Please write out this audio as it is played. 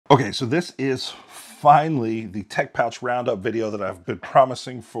Okay, so this is finally the Tech Pouch Roundup video that I've been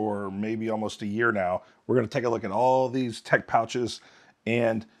promising for maybe almost a year now. We're going to take a look at all these tech pouches,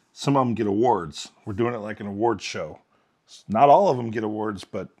 and some of them get awards. We're doing it like an award show. Not all of them get awards,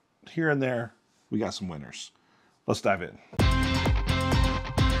 but here and there, we got some winners. Let's dive in.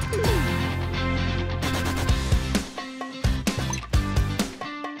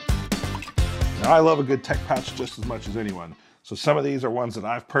 Now, I love a good tech pouch just as much as anyone. So some of these are ones that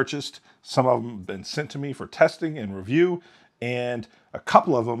I've purchased. Some of them have been sent to me for testing and review. And a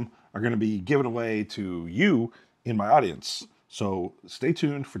couple of them are going to be given away to you in my audience. So stay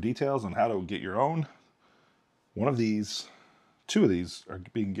tuned for details on how to get your own. One of these, two of these are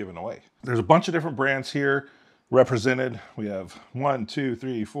being given away. There's a bunch of different brands here represented. We have 1, 2,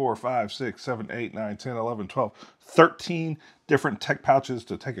 3, 4, 5, 6, 7, 8, 9, 10, 11, 12, 13 different tech pouches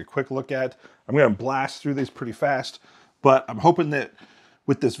to take a quick look at. I'm going to blast through these pretty fast, but I'm hoping that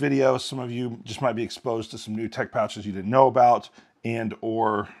with this video, some of you just might be exposed to some new tech pouches you didn't know about, and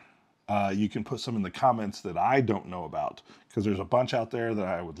or you can put some in the comments that I don't know about, because there's a bunch out there that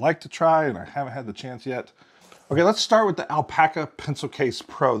I would like to try and I haven't had the chance yet. Okay, let's start with the Alpaka Pencil Case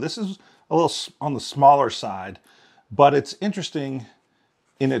Pro. This is a little on the smaller side, but it's interesting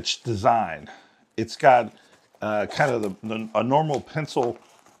in its design. It's got kind of a normal pencil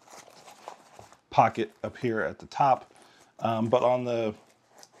pocket up here at the top, but on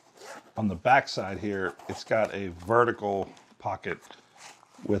the back side here, it's got a vertical pocket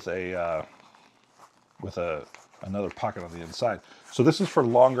with another pocket on the inside. So this is for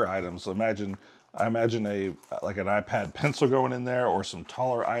longer items. I imagine like an iPad pencil going in there, or some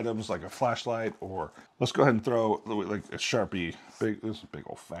taller items like a flashlight, or let's go ahead and throw like a Sharpie. This is a big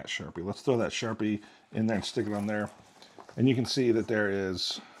old fat Sharpie. Let's throw that Sharpie in there and stick it on there. And you can see that there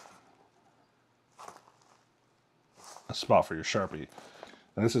is a spot for your Sharpie.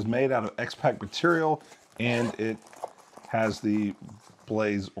 And this is made out of Xpac material, and it has the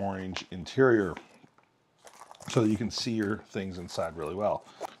blaze orange interior so that you can see your things inside really well.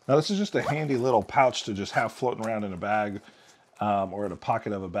 Now, this is just a handy little pouch to just have floating around in a bag or in a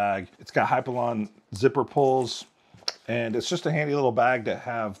pocket of a bag. It's got Hypalon zipper pulls, and it's just a handy little bag to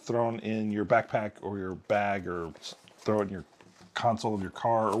have thrown in your backpack or your bag, or throw it in your console of your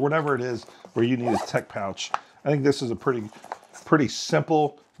car, or whatever it is where you need a tech pouch. I think this is a pretty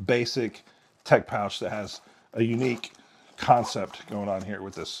simple, basic tech pouch that has a unique concept going on here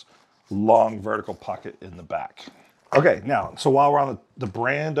with this long vertical pocket in the back. Okay, now, so while we're on the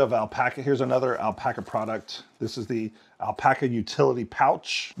brand of Alpaka, here's another Alpaka product. This is the Alpaka Utility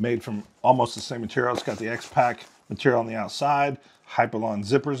Pouch, made from almost the same material. It's got the Xpac material on the outside, Hypalon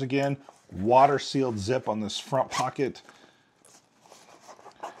zippers again, water-sealed zip on this front pocket.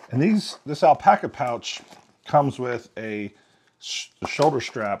 And this Alpaka pouch comes with a shoulder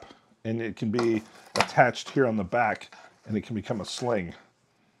strap, and it can be attached here on the back, and it can become a sling.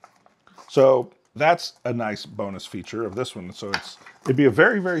 So that's a nice bonus feature of this one. So it'd be a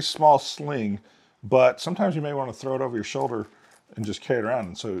very, very small sling, but sometimes you may want to throw it over your shoulder and just carry it around.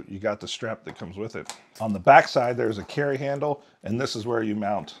 And so you got the strap that comes with it. On the back side, there's a carry handle, and this is where you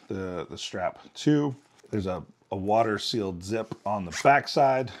mount the strap to. There's a water sealed zip on the back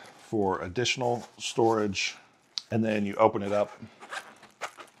side for additional storage. And then you open it up,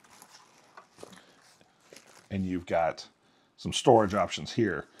 and you've got some storage options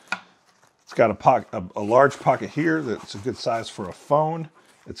here. It's got a large pocket here that's a good size for a phone.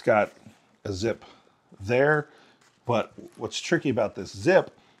 It's got a zip there, but what's tricky about this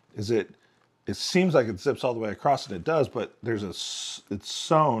zip is it seems like it zips all the way across, and it does, but it's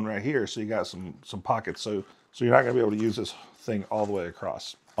sewn right here, so you got some pockets, so you're not gonna be able to use this thing all the way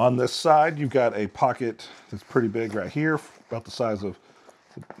across. On this side, you've got a pocket that's pretty big right here, about the size of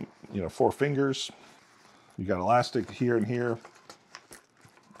 4 fingers. You got elastic here and here,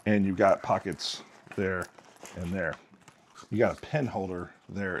 and you've got pockets there and there. You got a pen holder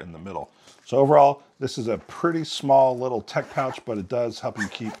there in the middle. So overall, this is a pretty small little tech pouch, but it does help you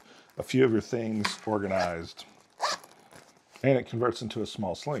keep a few of your things organized. And it converts into a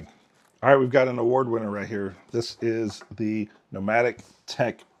small sling. All right, we've got an award winner right here. This is the Nomatic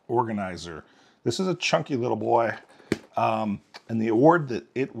Tech Organizer. This is a chunky little boy. And the award that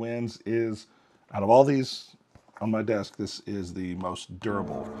it wins is, out of all these on my desk, this is the most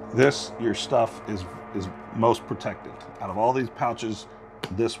durable. Your stuff is most protected. Out of all these pouches,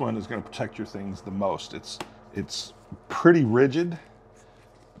 this one is going to protect your things the most. It's pretty rigid,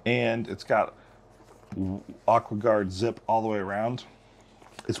 and it's got AquaGuard zip all the way around.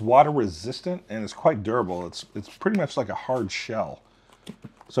 It's water resistant, and it's quite durable. It's pretty much like a hard shell.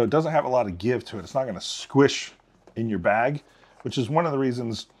 So it doesn't have a lot of give to it. It's not going to squish in your bag, which is one of the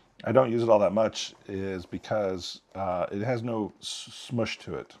reasons I don't use it all that much is because it has no smush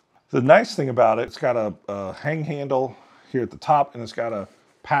to it. The nice thing about it, it's got a hang handle here at the top, and it's got a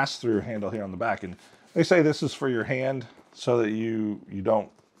pass-through handle here on the back. And they say this is for your hand so that you don't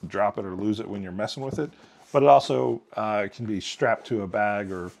drop it or lose it when you're messing with it. But it also can be strapped to a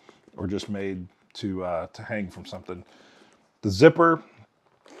bag or just made to hang from something. The zipper,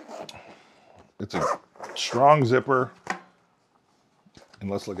 it's a strong zipper. And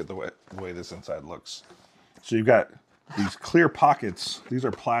let's look at the way this inside looks. So you've got these clear pockets. These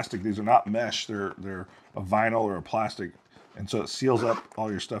are plastic. These are not mesh. They're a vinyl or a plastic. And so it seals up all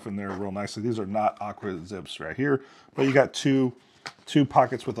your stuff in there real nicely. These are not aqua zips right here, but you got two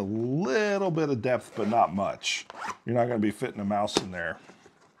pockets with a little bit of depth, but not much. You're not going to be fitting a mouse in there.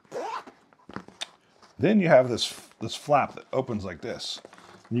 Then you have this flap that opens like this.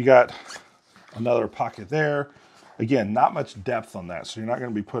 And you got another pocket there. Again, not much depth on that, so you're not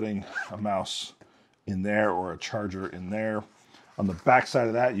going to be putting a mouse in there or a charger in there. On the back side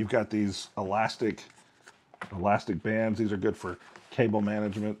of that, you've got these elastic bands. These are good for cable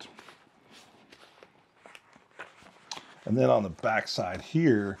management. And then on the back side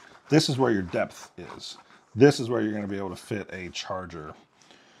here, this is where your depth is. This is where you're going to be able to fit a charger.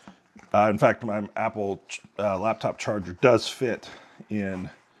 In fact, my Apple laptop charger does fit in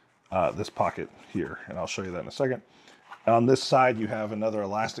this pocket here, and I'll show you that in a second. On this side, you have another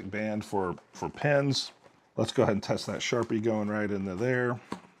elastic band for pens. Let's go ahead and test that Sharpie going right into there.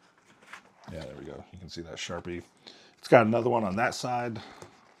 Yeah, there we go. You can see that Sharpie. It's got another one on that side.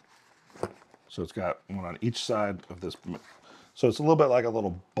 So it's got one on each side of this. So it's a little bit like a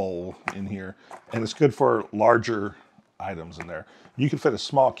little bowl in here, and it's good for larger items in there. You can fit a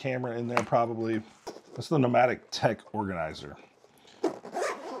small camera in there probably. That's the Nomatic Tech Organizer.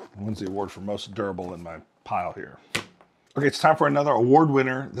 Wins the award for most durable in my pile here. Okay, it's time for another award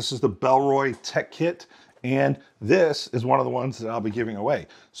winner. This is the Bellroy Tech Kit, and this is one of the ones that I'll be giving away.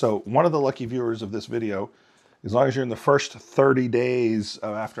 So one of the lucky viewers of this video, as long as you're in the first 30 days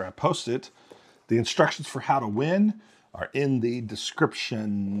after I post it, the instructions for how to win are in the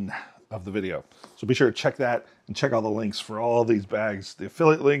description of the video. So be sure to check that and check all the links for all these bags. The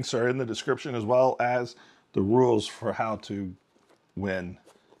affiliate links are in the description, as well as the rules for how to win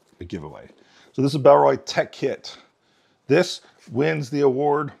a giveaway. So this is Bellroy Tech Kit. This wins the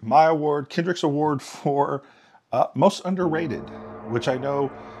award, my award, Kendrick's award for most underrated, which I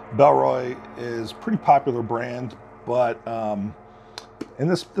know Bellroy is a pretty popular brand, but and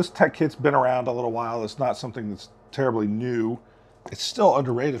this tech kit's been around a little while. It's not something that's terribly new. It's still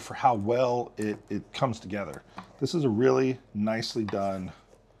underrated for how well it comes together. This is a really nicely done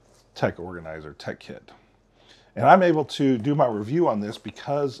tech organizer, tech kit. And I'm able to do my review on this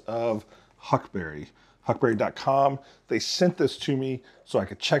because of Huckberry. Huckberry.com. They sent this to me so I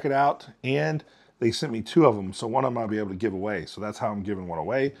could check it out, and they sent me 2 of them. So one of them I'll be able to give away. So that's how I'm giving one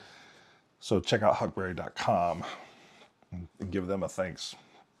away. So check out Huckberry.com and give them a thanks.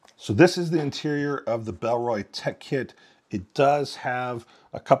 So this is the interior of the Bellroy Tech Kit. It does have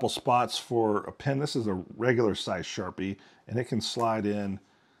a couple spots for a pen. This is a regular size Sharpie, and it can slide in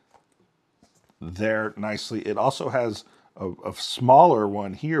there nicely. It also has a smaller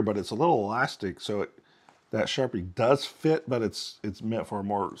one here, but it's a little elastic, so that Sharpie does fit, but it's meant for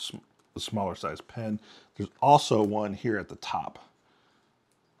a smaller size pen. There's also one here at the top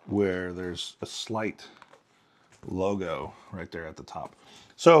where there's a slight logo right there at the top.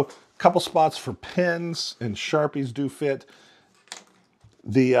 So a couple spots for pens and Sharpies do fit.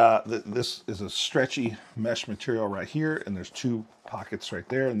 This is a stretchy mesh material right here, and there's 2 pockets right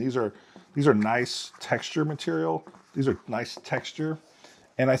there, and these are nice texture material. These are nice texture.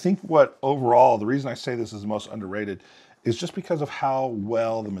 And I think what overall, the reason I say this is the most underrated is just because of how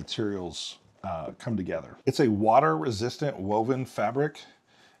well the materials come together. It's a water-resistant woven fabric,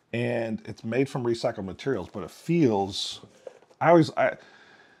 and it's made from recycled materials, but it feels, I'll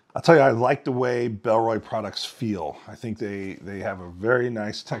tell you, I like the way Bellroy products feel. I think they have a very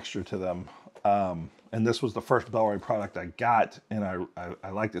nice texture to them. And this was the first Bellroy product I got, and I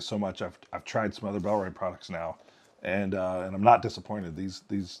liked it so much. I've tried some other Bellroy products now, and I'm not disappointed.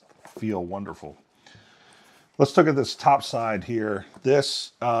 These feel wonderful. Let's look at this top side here.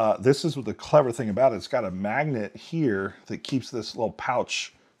 This is what the clever thing about it. It's got a magnet here that keeps this little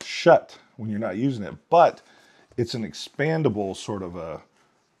pouch shut when you're not using it, but it's an expandable sort of a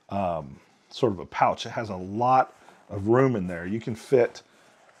pouch. It has a lot of room in there. You can fit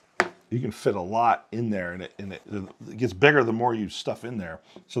a lot in there, and it gets bigger the more you stuff in there.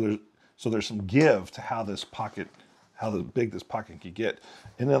 So there's some give to how big this pocket can get.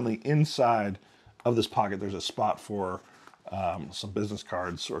 And then on the inside of this pocket, there's a spot for some business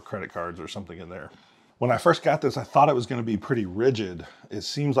cards or credit cards or something in there. When I first got this, I thought it was going to be pretty rigid. It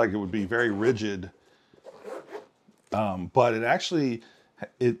seems like it would be very rigid, but it actually,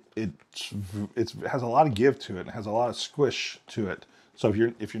 it has a lot of give to it. It has a lot of squish to it. So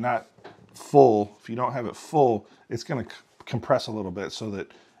if you're not full, if you don't have it full, it's going to compress a little bit so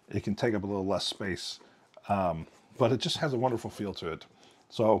that it can take up a little less space. But it just has a wonderful feel to it.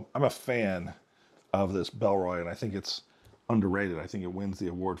 So I'm a fan of this Bellroy, and I think it's underrated. I think it wins the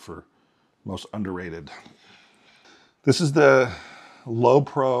award for most underrated. This is the Lowe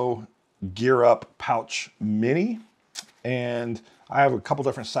Pro Gear Up Pouch Mini, and I have a couple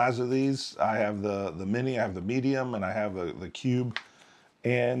different sizes of these. I have the mini, I have the medium, and I have the cube.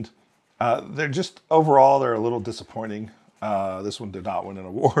 And they're just, overall, they're a little disappointing. This one did not win an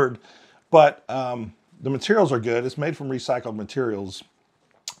award, but the materials are good. It's made from recycled materials,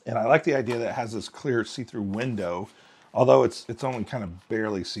 and I like the idea that it has this clear see-through window, although it's only kind of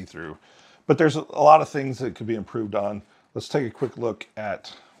barely see-through. But there's a lot of things that could be improved on. Let's take a quick look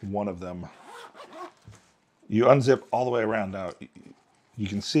at one of them. You unzip all the way around. Now, you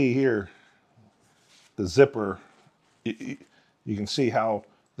can see here the zipper. You can see how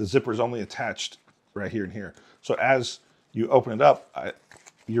the zipper is only attached right here and here. So as you open it up,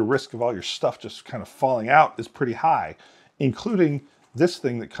 your risk of all your stuff just kind of falling out is pretty high, including this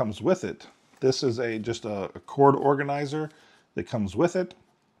thing that comes with it. This is just a cord organizer that comes with it,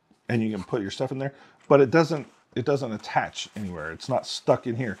 and you can put your stuff in there, but it doesn't attach anywhere. It's not stuck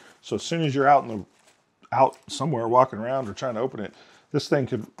in here. So as soon as you're out somewhere walking around or trying to open it, this thing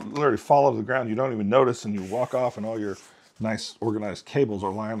could literally fall to the ground. You don't even notice, and you walk off and all your nice organized cables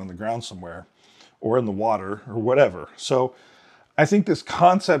are lying on the ground somewhere or in the water or whatever. So I think this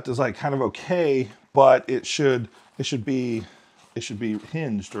concept is like kind of okay, but it should be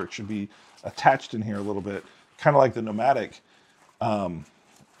hinged, or it should be attached in here a little bit, kind of like the Nomatic,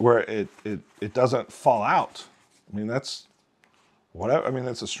 where it doesn't fall out. I mean, that's whatever. I mean,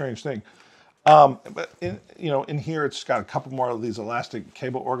 that's a strange thing. But in here, it's got a couple more of these elastic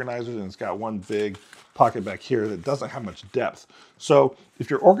cable organizers, and it's got one big pocket back here that doesn't have much depth. So if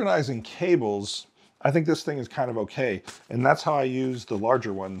you're organizing cables, I think this thing is kind of okay. And that's how I use the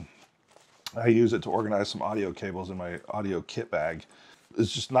larger one. I use it to organize some audio cables in my audio kit bag.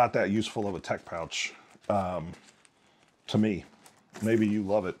 It's just not that useful of a tech pouch to me. Maybe you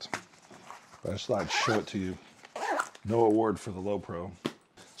love it, but I just thought I'd show it to you. No award for the Lowe Pro.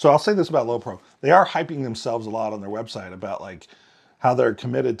 So I'll say this about Lowe Pro. They are hyping themselves a lot on their website about like how they're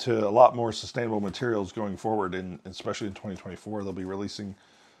committed to a lot more sustainable materials going forward, and especially in 2024, they'll be releasing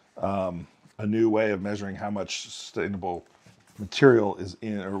a new way of measuring how much sustainable material is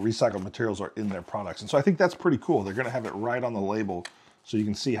in, or recycled materials are in their products. And so I think that's pretty cool. They're going to have it right on the label so you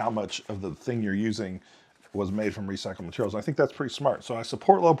can see how much of the thing you're using was made from recycled materials. I think that's pretty smart. So I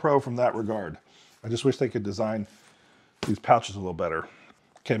support Lowe Pro from that regard. I just wish they could design these pouches a little better.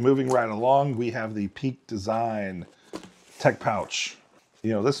 Okay, moving right along, we have the Peak Design Tech Pouch.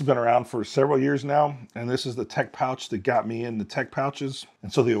 You know, this has been around for several years now, and this is the tech pouch that got me into tech pouches.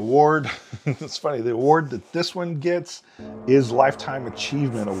 And so the award, it's funny, the award that this one gets is Lifetime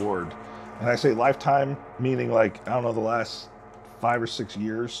Achievement Award. And I say lifetime, meaning like, I don't know, the last 5 or 6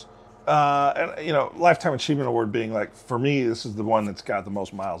 years. And you know, Lifetime Achievement Award being like, for me, this is the one that's got the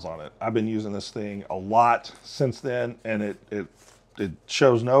most miles on it. I've been using this thing a lot since then, and it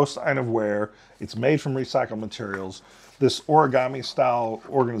shows no sign of wear. It's made from recycled materials. This origami style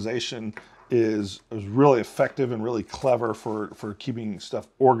organization is really effective and really clever for keeping stuff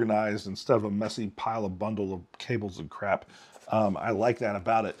organized instead of a messy pile of bundle of cables and crap. I like that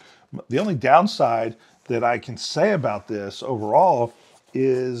about it. The only downside that I can say about this overall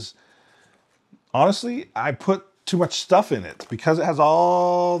is, honestly, I put too much stuff in it because it has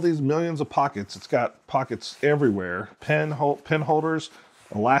all these millions of pockets. It's got pockets everywhere, pen holders,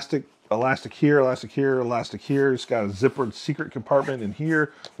 elastic here, elastic here, elastic here. It's got a zippered secret compartment in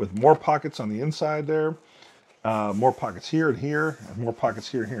here with more pockets on the inside there, more pockets here and here, and more pockets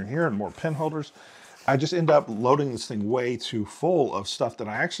here, here, and here, and more pen holders. I just end up loading this thing way too full of stuff that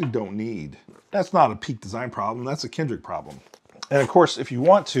I actually don't need. That's not a Peak Design problem, that's a Kendrick problem. And of course, if you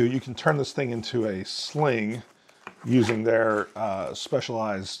want to, you can turn this thing into a sling using their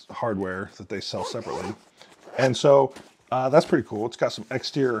specialized hardware that they sell separately. And so that's pretty cool. It's got some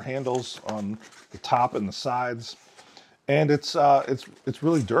exterior handles on the top and the sides, and it's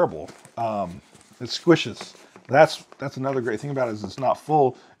really durable. It squishes. That's another great thing about it, is it's not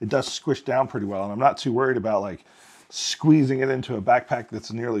full. It does squish down pretty well, and I'm not too worried about like squeezing it into a backpack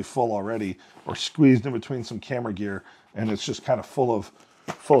that's nearly full already, or squeezed in between some camera gear and it's just kind of full of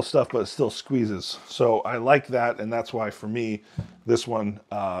full of stuff, but it still squeezes. So I like that, and that's why for me, this one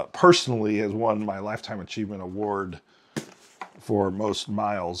personally has won my Lifetime Achievement Award for most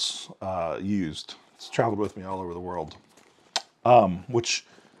miles used. It's traveled with me all over the world, which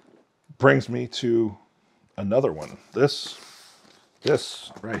brings me to another one. This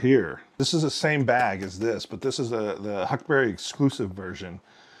right here. This is the same bag as this, but this is the Huckberry exclusive version.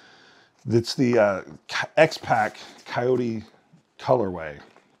 It's the Xpac Coyote colorway,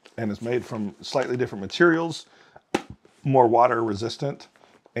 and it's made from slightly different materials, more water resistant,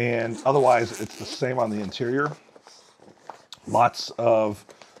 and otherwise it's the same on the interior. Lots of,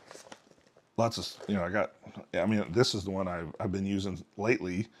 you know, I mean, this is the one I've been using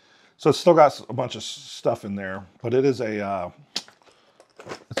lately. So it's still got a bunch of stuff in there, but it is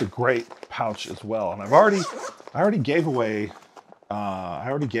it's a great pouch as well. And I already gave away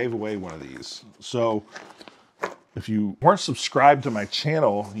one of these. So if you weren't subscribed to my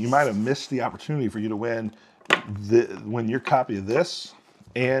channel, you might have missed the opportunity for you to win your copy of this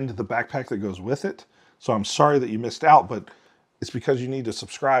and the backpack that goes with it. So I'm sorry that you missed out, but it's because you need to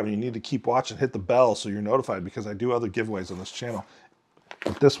subscribe and you need to keep watching, hit the bell so you're notified, because I do other giveaways on this channel.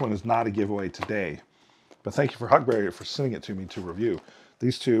 But this one is not a giveaway today. But thank you for Huckberry for sending it to me to review.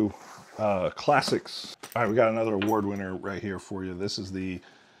 These two classics. All right, we got another award winner right here for you. This is the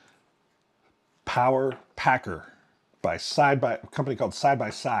Powerpacker by a company called Side by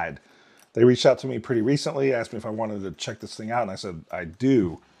Side. They reached out to me pretty recently, asked me if I wanted to check this thing out, and I said I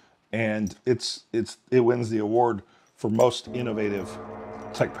do. And it wins the award for most innovative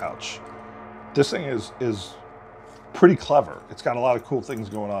tech pouch. This thing is pretty clever. It's got a lot of cool things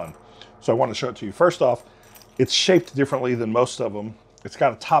going on. So I want to show it to you. First off, it's shaped differently than most of them. It's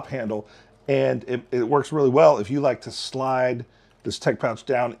got a top handle, and it works really well if you like to slide this tech pouch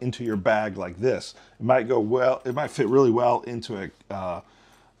down into your bag like this. It might fit really well into a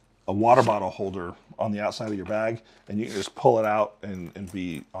water bottle holder on the outside of your bag, and you can just pull it out and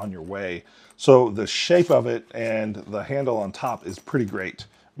be on your way. So the shape of it and the handle on top is pretty great.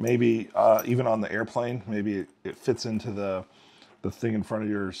 Maybe even on the airplane, maybe it fits into the thing in front of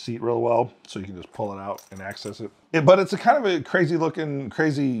your seat real well, so you can just pull it out and access it. But it's a kind of a crazy looking,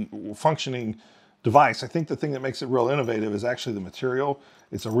 crazy functioning device. I think the thing that makes it real innovative is actually the material.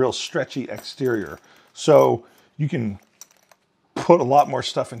 It's a real stretchy exterior. So you can put a lot more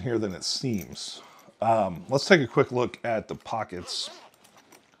stuff in here than it seems. Let's take a quick look at the pockets.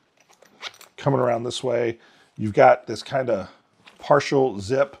 Coming around this way, you've got this kind of partial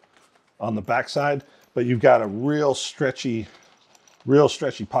zip on the backside, but you've got a real stretchy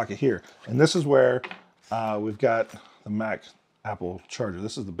pocket here. And this is where we've got the Mac Apple charger.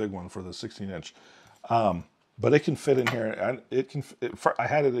 This is the big one for the 16-inch. But it can fit in here. And I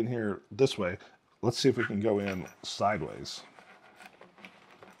had it in here this way. Let's see if we can go in sideways.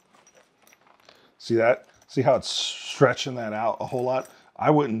 See that? See how it's stretching that out a whole lot? I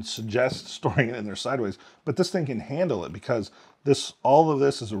wouldn't suggest storing it in there sideways, but this thing can handle it because all of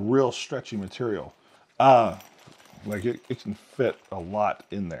this is a real stretchy material. Like it can fit a lot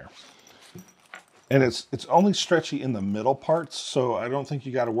in there. And it's only stretchy in the middle parts, so I don't think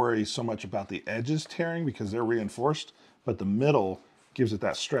you got to worry so much about the edges tearing because they're reinforced, but the middle gives it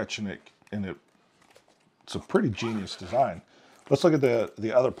that stretch, and it's a pretty genius design. Let's look at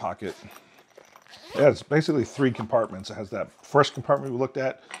the other pocket. Yeah, it's basically 3 compartments. It has that first compartment we looked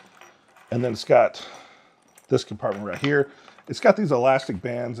at, and then it's got this compartment right here. It's got these elastic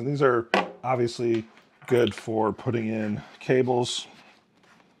bands, and these are obviously good for putting in cables.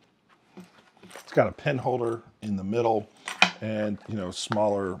 It's got a pen holder in the middle, and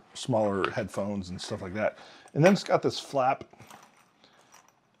smaller headphones and stuff like that. And then it's got this flap,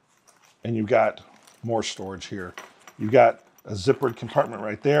 and you've got more storage here. You've got a zippered compartment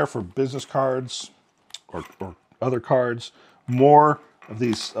right there for business cards or other cards. More of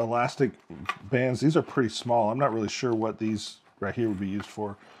these elastic bands. These are pretty small. I'm not really sure what these right here would be used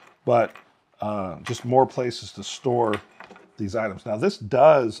for, but just more places to store these items. Now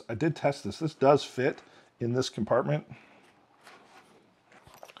I did test this. This does fit in this compartment,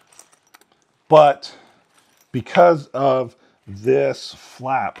 but because of this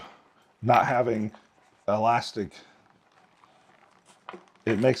flap not having elastic,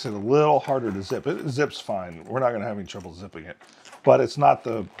 it makes it a little harder to zip. It zips fine. We're not going to have any trouble zipping it, but it's not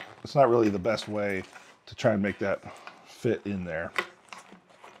really the best way to try and make that fit in there.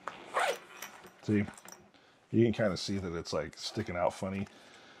 See, you can kind of see that it's like sticking out funny.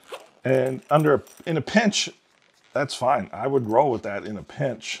 And in a pinch, that's fine. I would roll with that in a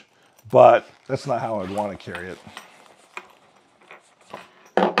pinch, but that's not how I'd want to carry it.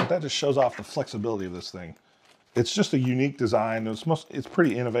 But that just shows off the flexibility of this thing. It's just a unique design. It's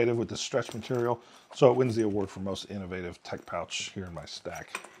pretty innovative with the stretch material, so it wins the award for most innovative tech pouch here in my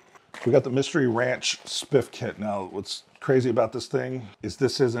stack. We got the mystery Ranch Spiff kit. Now, what's crazy about this thing is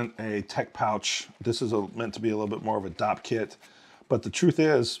this isn't a tech pouch. This is meant to be a little bit more of a DOP kit. But the truth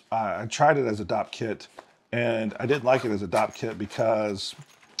is, I tried it as a DOP kit, and I didn't like it as a DOP kit because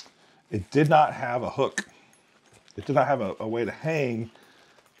it did not have a hook. It did not have a way to hang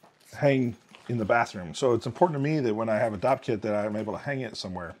in the bathroom. So it's important to me that when I have a DOP kit that I'm able to hang it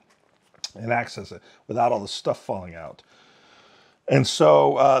somewhere and access it without all the stuff falling out. And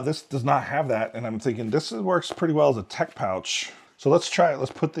so this does not have that, and I'm thinking this works pretty well as a tech pouch. So let's try it.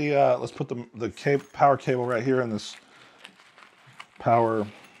 Let's put the power cable right here in this power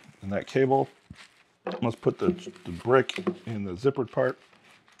in that cable. Let's put the brick in the zippered part.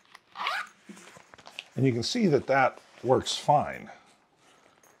 And you can see that that works fine.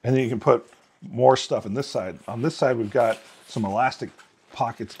 And then you can put more stuff in this side. On this side, we've got some elastic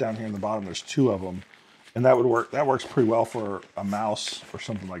pockets down here in the bottom. There's 2 of them. And that would work. That works pretty well for a mouse or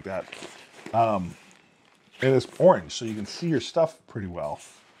something like that. And it's orange, so you can see your stuff pretty well.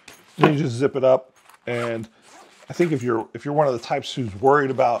 Then you just zip it up. And I think if you're one of the types who's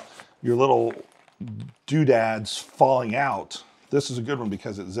worried about your little doodads falling out, this is a good one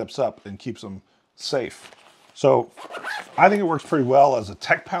because it zips up and keeps them safe. So I think it works pretty well as a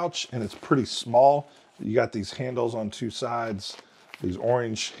tech pouch, and it's pretty small. You got these handles on 2 sides, these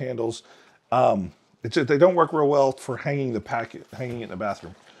orange handles. They don't work real well for hanging it in the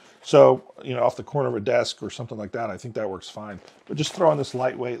bathroom. So, you know, off the corner of a desk or something like that, I think that works fine. But just throwing this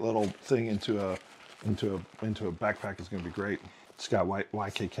lightweight little thing into a backpack is going to be great. It's got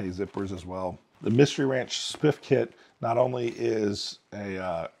YKK zippers as well. The Mystery Ranch Spiff kit not only is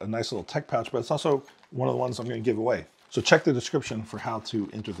a nice little tech pouch, but it's also one of the ones I'm going to give away. So check the description for how to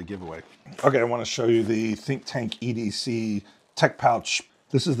enter the giveaway. Okay, I want to show you the ThinkTank EDC tech pouch.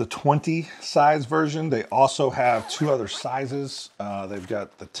 This is the 20 size version. They also have 2 other sizes. They've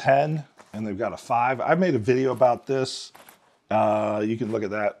got the 10 and they've got a 5. I made a video about this. You can look at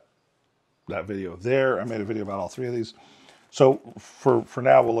that video there. I made a video about all 3 of these. So for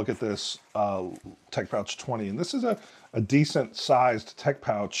now, we'll look at this Tech Pouch 20. And this is a decent sized tech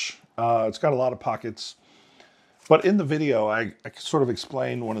pouch. It's got a lot of pockets. But in the video, I sort of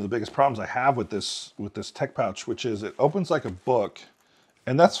explained one of the biggest problems I have with this tech pouch, which is it opens like a book.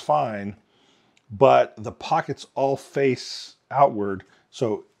 And that's fine, but the pockets all face outward.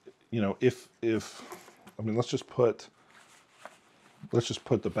 So, you know, let's just put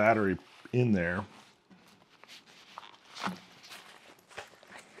the battery in there.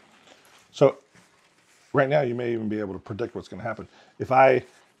 So right now you may even be able to predict what's going to happen. If I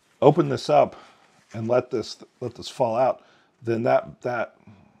open this up and let this fall out, then that's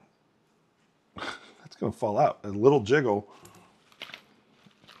going to fall out. A little jiggle.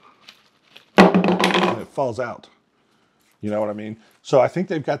 It falls out. You know what I mean? So I think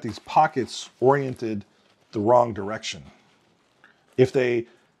they've got these pockets oriented the wrong direction. If they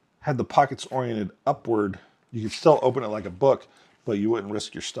had the pockets oriented upward, you could still open it like a book, but you wouldn't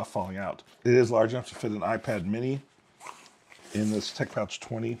risk your stuff falling out. It is large enough to fit an iPad mini in this Tech Pouch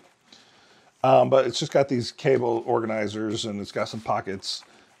 20. But it's just got these cable organizers and it's got some pockets.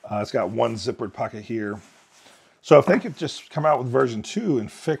 It's got 1 zippered pocket here. So if they could just come out with version 2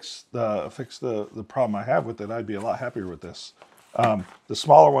 and fix the problem I have with it, I'd be a lot happier with this. The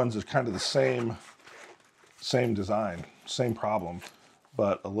smaller ones are kind of the same design, same problem,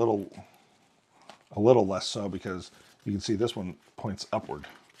 but a little less so because you can see this one points upward.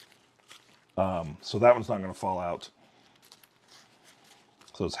 So that one's not going to fall out.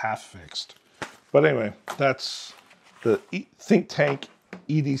 So it's half fixed. But anyway, that's the ThinkTank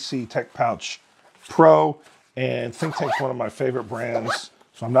EDC Tech Pouch Pro. And ThinkTank's one of my favorite brands,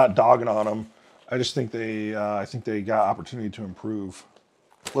 so I'm not dogging on them. I just think I think they got opportunity to improve.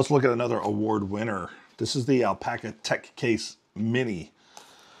 Let's look at another award winner. This is the Alpaka Tech Case Mini.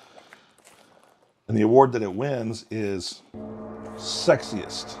 And the award that it wins is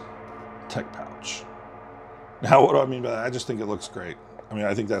Sexiest Tech Pouch. Now, what do I mean by that? I just think it looks great. I mean,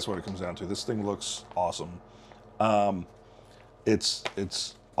 I think that's what it comes down to. This thing looks awesome.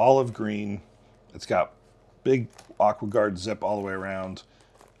 It's olive green. It's got big AquaGuard zip all the way around.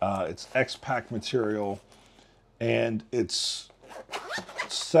 It's Xpac material, and it's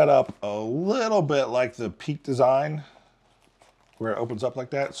set up a little bit like the Peak design, where it opens up like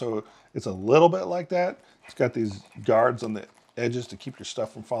that. So it's a little bit like that. It's got these guards on the edges to keep your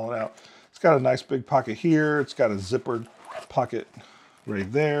stuff from falling out. It's got a nice big pocket here. It's got a zippered pocket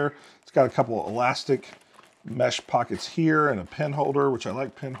right there. It's got a couple of elastic mesh pockets here and a pen holder, which I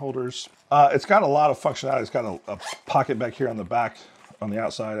like pen holders. It's got a lot of functionality. It's got a pocket back here on the back, on the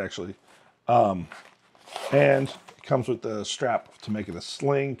outside actually. And it comes with the strap to make it a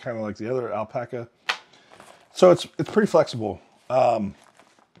sling, kind of like the other Alpaka. So it's pretty flexible. And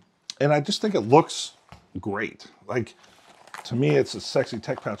I just think it looks great. Like, to me, it's a sexy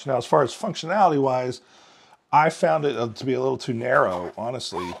tech pouch. Now, as far as functionality wise, I found it to be a little too narrow,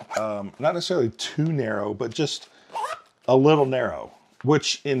 honestly. Not necessarily too narrow, but just a little narrow,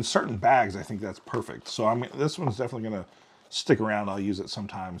 which in certain bags, I think that's perfect. So this one's definitely gonna stick around. I'll use it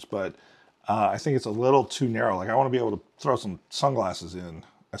sometimes, but I think it's a little too narrow. Like, I wanna be able to throw some sunglasses in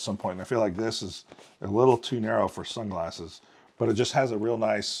at some point. And I feel like this is a little too narrow for sunglasses, but it just has a real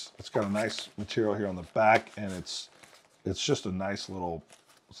nice, it's got a nice material here on the back, and it's just a nice little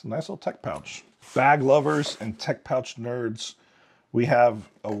tech pouch. Bag lovers and tech pouch nerds, we have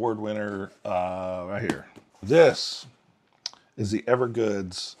award winner right here. This is the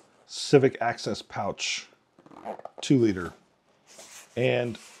Evergoods Civic Access Pouch 2 liter.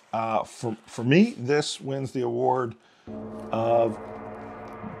 And for me, this wins the award of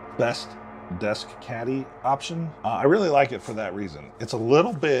best Desk Caddy option. I really like it for that reason. It's a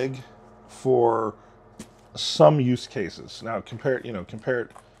little big for some use cases. Now compare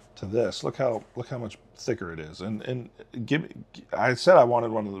it to this. Look how much thicker it is. And I said I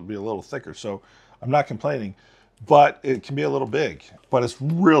wanted one to be a little thicker, so I'm not complaining, but it can be a little big, but it's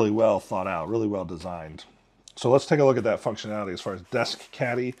really well thought out, really well designed. So let's take a look at that functionality as far as Desk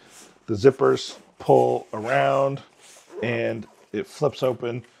Caddy. The zippers pull around and it flips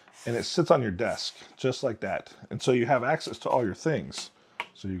open and it sits on your desk just like that. And so you have access to all your things.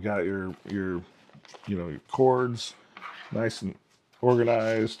 So you got your cords nice and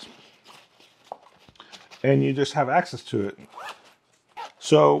organized, and you just have access to it.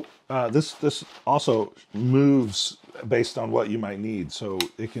 So this also moves based on what you might need. So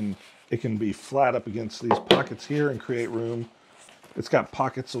it can be flat up against these pockets here and create room. It's got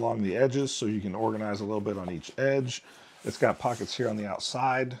pockets along the edges, so you can organize a little bit on each edge. It's got pockets here on the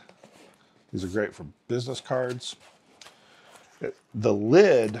outside. These are great for business cards. The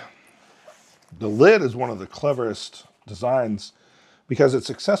lid is one of the cleverest designs because it's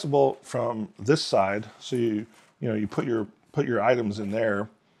accessible from this side. So you put your items in there,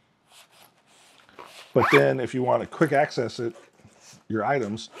 but then if you want to quick access your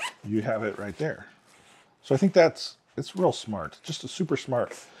items, you have it right there. So I think it's real smart, just a super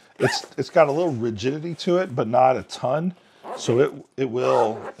smart. It's got a little rigidity to it, but not a ton. So it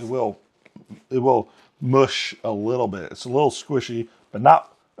will mush a little bit. It's a little squishy, but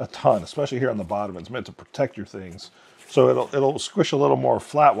not a ton, especially here on the bottom. It's meant to protect your things. So it'll squish a little more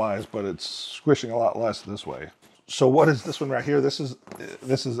flatwise, but it's squishing a lot less this way. So what is this one right here? This is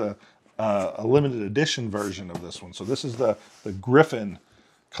a limited edition version of this one. So this is the Griffin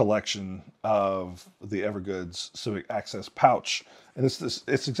collection of the Evergoods Civic Access Pouch. And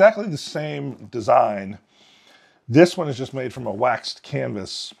it's exactly the same design. This one is just made from a waxed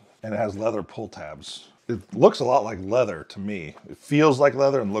canvas and it has leather pull tabs. It looks a lot like leather to me. It feels like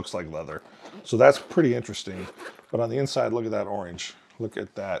leather and looks like leather. So that's pretty interesting. But on the inside, look at that orange. Look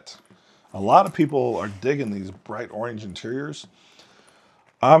at that. A lot of people are digging these bright orange interiors.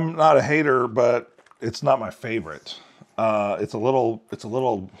 I'm not a hater, but it's not my favorite. It's a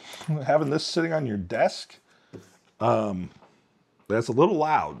little, having this sitting on your desk, that's a little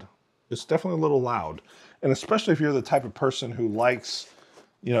loud. It's definitely a little loud. And especially if you're the type of person who likes,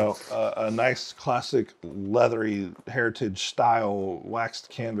 a nice classic leathery heritage style waxed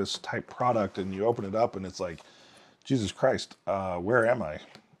canvas type product, and you open it up and it's like, Jesus Christ, where am I?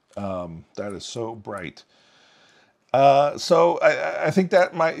 That is so bright. So I think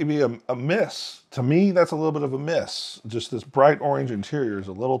that might be a miss. To me, that's a little bit of a miss. Just this bright orange interior is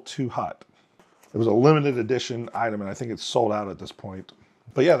a little too hot. It was a limited edition item, and I think it's sold out at this point.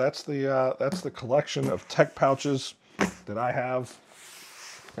 But yeah, that's the collection of tech pouches that I have,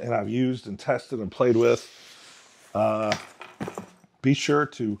 and I've used and tested and played with. Be sure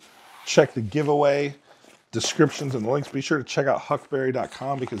to check the giveaway descriptions and the links. Be sure to check out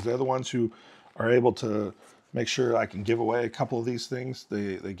huckberry.com because they're the ones who are able to make sure I can give away a couple of these things.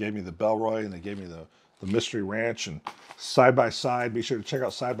 They gave me the Bellroy and they gave me the Mystery Ranch and Side by Side. Be sure to check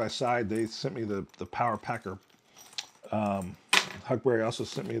out Side by Side. They sent me the Powerpacker. Huckberry also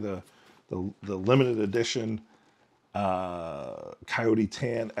sent me the limited edition Coyote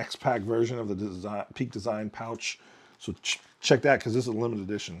Tan Xpac version of the Peak Design pouch. So check that because this is a limited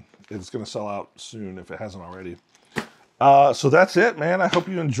edition. It's going to sell out soon if it hasn't already. So that's it, man. I hope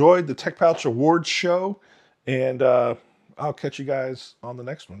you enjoyed the Tech Pouch Awards show, and I'll catch you guys on the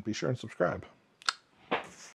next one. Be sure and subscribe.